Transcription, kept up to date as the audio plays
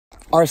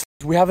Alright,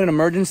 we have an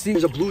emergency.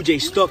 There's a blue jay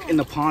stuck in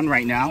the pond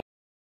right now.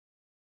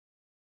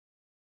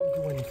 Don't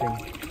do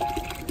anything.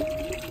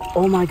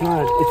 Oh my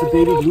god, it's a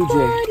baby blue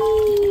jay.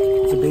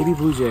 It's a baby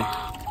blue jay.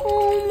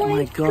 Oh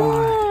my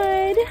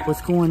god.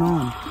 What's going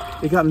on?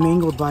 It got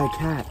mangled by a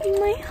cat.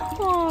 My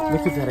heart.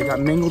 Look at that, it got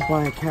mangled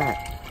by a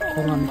cat.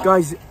 Hold on,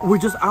 guys, we're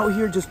just out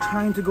here just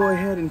trying to go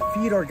ahead and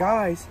feed our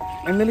guys.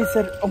 And Lily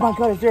said, oh my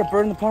god, is there a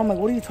bird in the pond? I'm like,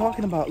 what are you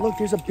talking about? Look,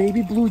 there's a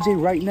baby blue jay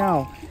right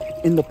now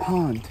in the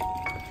pond.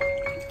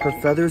 Her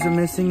feathers are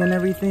missing and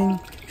everything.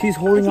 She's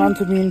holding on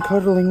to me and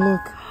cuddling, look.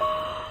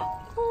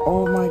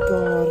 Oh my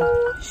god.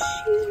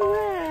 She's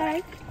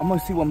wrecked. I'm gonna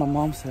see what my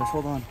mom says,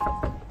 hold on.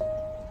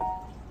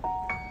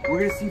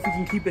 We're gonna see if we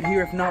can keep it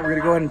here. If not, we're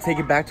gonna go ahead and take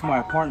it back to my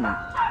apartment.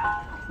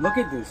 Look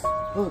at this,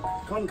 look,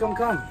 come.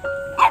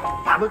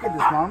 Look at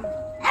this, Mom.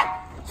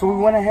 So we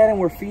went ahead and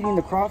we're feeding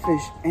the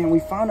crawfish and we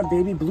found a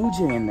baby blue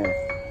jay in there.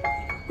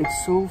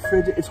 It's so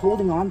frigid, it's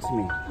holding on to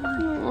me.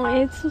 Oh,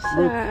 it's so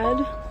sad.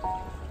 Look.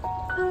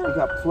 It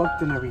got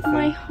plucked and everything.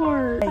 My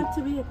heart. It had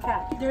to be a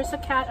cat. There's a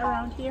cat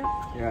around here.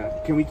 Yeah.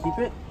 Can we keep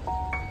it?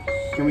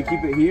 Can we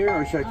keep it here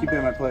or should I keep it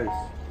at my place?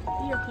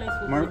 Your place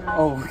would be nice.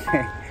 Oh,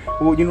 okay.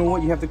 Well, you know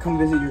what? You have to come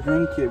visit your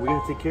grandkid. We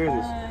gotta take care of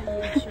this.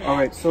 Yeah, sure. All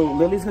right. So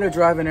Lily's gonna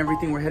drive and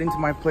everything. We're heading to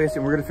my place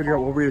and we're gonna figure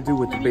out what we're gonna do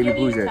with the baby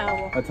blue jay.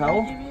 A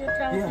towel? Let me give you a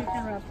towel Yeah. so you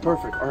can wrap it.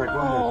 Perfect. All right. Go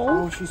ahead. Oh.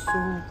 Oh, she's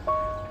so.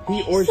 He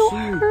She's or so she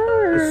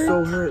hurt. is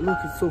so hurt. Look,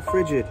 it's so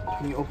frigid.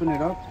 Can you open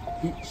it up?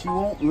 She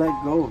won't let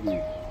go of me.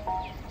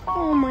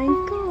 Oh my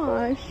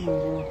gosh.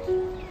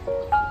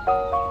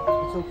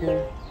 It's okay.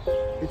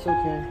 It's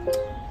okay.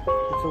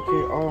 It's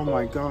okay. Oh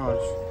my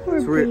gosh. Poor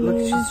So look,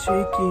 baby. she's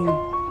shaking.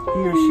 He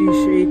or she's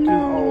shaking.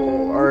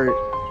 Oh, all right.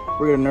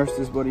 We're gonna nurse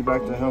this buddy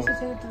back to health.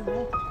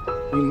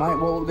 We might.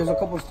 Well, there's a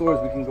couple stores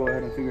we can go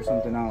ahead and figure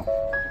something out.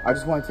 I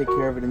just want to take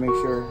care of it and make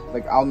sure,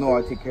 like, I'll know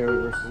I take care of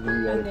it versus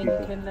maybe other And then people.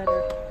 you can let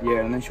her.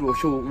 Yeah, and then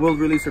we'll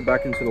release her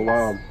back into the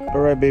wild. All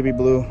right, baby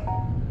blue.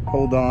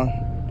 Hold on,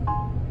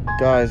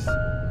 guys.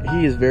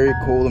 He is very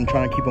cold. I'm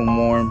trying to keep him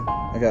warm.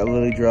 I got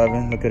Lily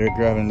driving. Look at her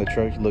driving the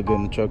truck. She look good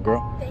in the truck,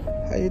 girl.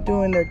 How you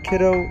doing there,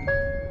 kiddo?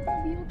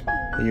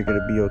 You're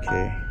gonna be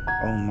okay.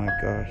 Oh my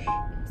gosh.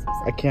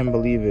 I can't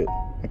believe it.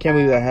 I can't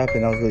believe that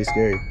happened. That was really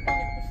scary.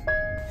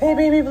 Hey,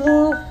 baby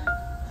blue.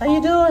 How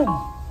you doing?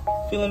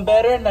 Feeling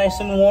better? Nice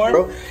and warm?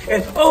 Bro.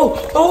 And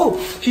oh,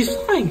 she's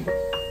flying.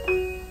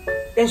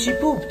 And she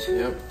pooped.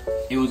 Yep.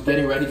 He was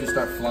getting ready to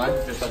start flying,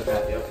 just like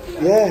that. Yep.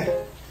 Yeah.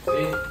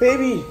 See?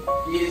 Baby.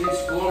 He is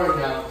exploring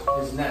now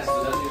his nest,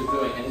 so that's what he's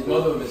doing. And his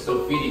mother is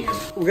still feeding him.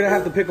 We're gonna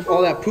have to pick up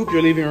all that poop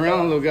you're leaving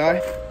around, little guy.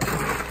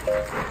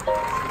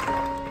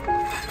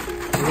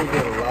 We're gonna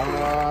get a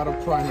lot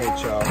of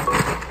primates, y'all.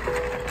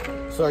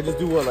 So I just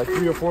do what, like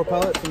 3 or 4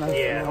 pellets? And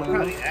Yeah,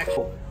 probably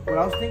actually. What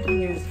I was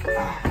thinking is,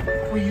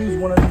 we use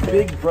one of these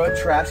big Brud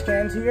trash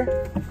cans here,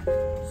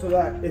 so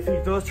that if he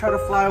does try to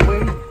fly away,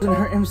 he doesn't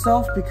hurt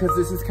himself, because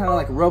this is kind of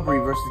like rubbery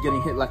versus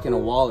getting hit like in a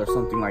wall or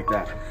something like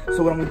that.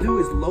 So what I'm gonna do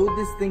is load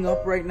this thing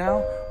up right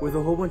now with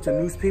a whole bunch of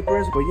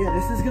newspapers. But yeah,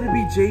 this is gonna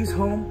be Jay's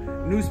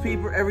home,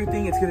 newspaper,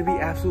 everything. It's gonna be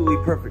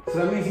absolutely perfect. So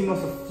that means he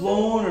must have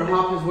flown or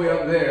hopped his way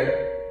up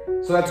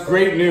there. So that's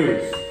great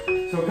news.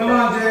 So come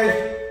on,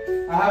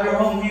 Jay. I have your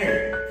home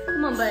here.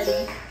 Come on,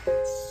 buddy.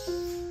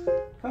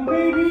 Come,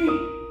 baby.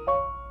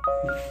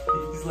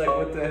 He's like,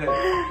 what the heck?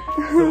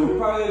 So we're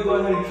probably gonna go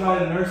ahead and try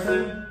to nurse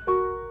him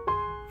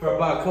for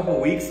about a couple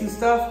weeks and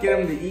stuff, get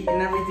him to eat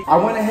and everything. I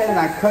went ahead and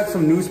I cut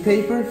some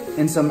newspaper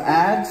and some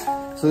ads.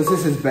 So this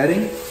is his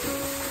bedding.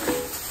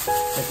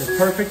 This is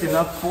perfect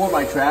enough for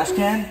my trash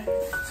can.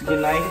 So get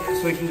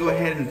nice, so he can go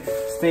ahead and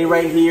stay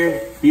right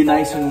here, be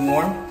nice and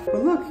warm.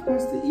 But look, he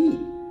wants to eat.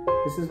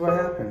 This is what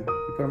happened.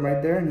 You put him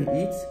right there and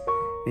he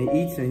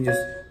eats, and he just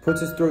puts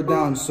his throat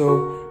down.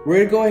 So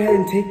we're gonna go ahead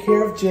and take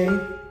care of Jay,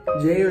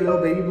 or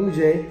little baby blue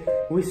jay.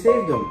 We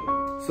saved him.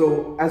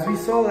 So as we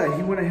saw that,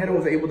 he went ahead and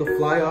was able to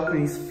fly up, and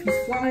he's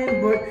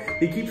flying, but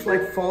he keeps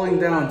like falling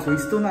down. So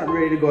he's still not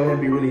ready to go ahead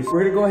and be released.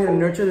 We're gonna go ahead and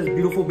nurture this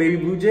beautiful baby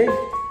blue jay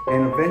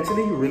and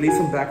eventually release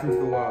him back into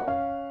the wild.